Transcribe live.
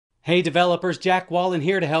Hey developers, Jack Wallen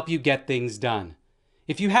here to help you get things done.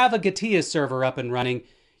 If you have a Gitea server up and running,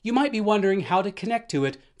 you might be wondering how to connect to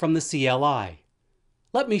it from the CLI.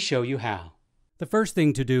 Let me show you how. The first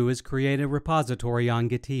thing to do is create a repository on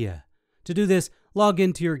Gitea. To do this, log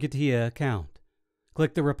into your Gitea account.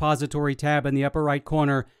 Click the repository tab in the upper right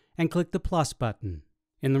corner and click the plus button.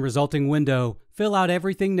 In the resulting window, fill out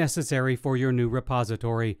everything necessary for your new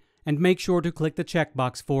repository and make sure to click the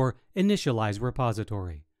checkbox for Initialize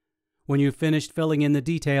Repository. When you've finished filling in the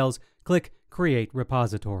details, click Create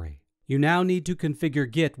Repository. You now need to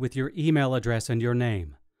configure Git with your email address and your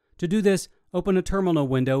name. To do this, open a terminal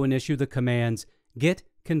window and issue the commands git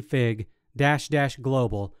config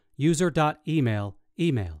 --global user.email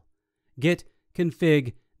email, git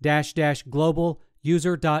config --global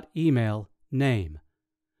user.email name,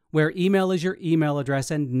 where email is your email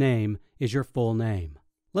address and name is your full name.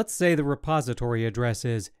 Let's say the repository address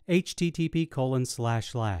is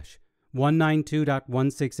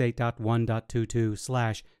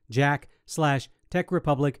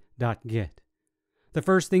http://192.168.1.22/jack/techrepublic.git. The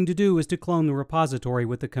first thing to do is to clone the repository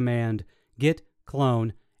with the command git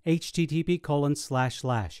clone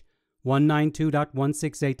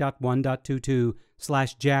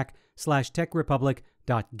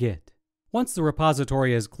http://192.168.1.22/jack/techrepublic.git. Once the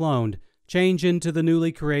repository is cloned, change into the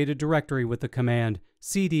newly created directory with the command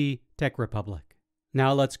cd TechRepublic.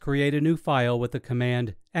 Now let's create a new file with the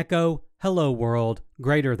command echo hello world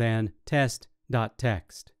 >test.txt.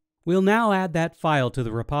 We'll now add that file to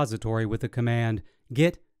the repository with the command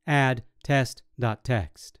git add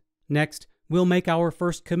test.txt. Next, we'll make our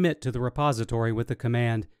first commit to the repository with the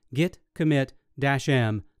command git commit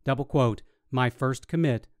 -m my first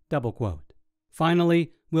commit .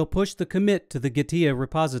 Finally, we'll push the commit to the Gitea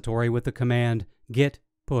repository with the command git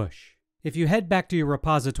push. If you head back to your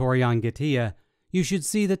repository on Gitea, you should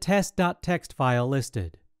see the test.txt file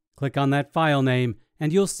listed. Click on that file name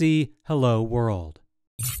and you'll see Hello World.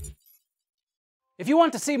 If you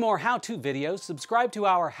want to see more how-to videos, subscribe to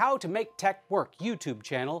our How to Make Tech Work YouTube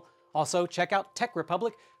channel. Also, check out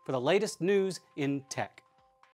TechRepublic for the latest news in tech.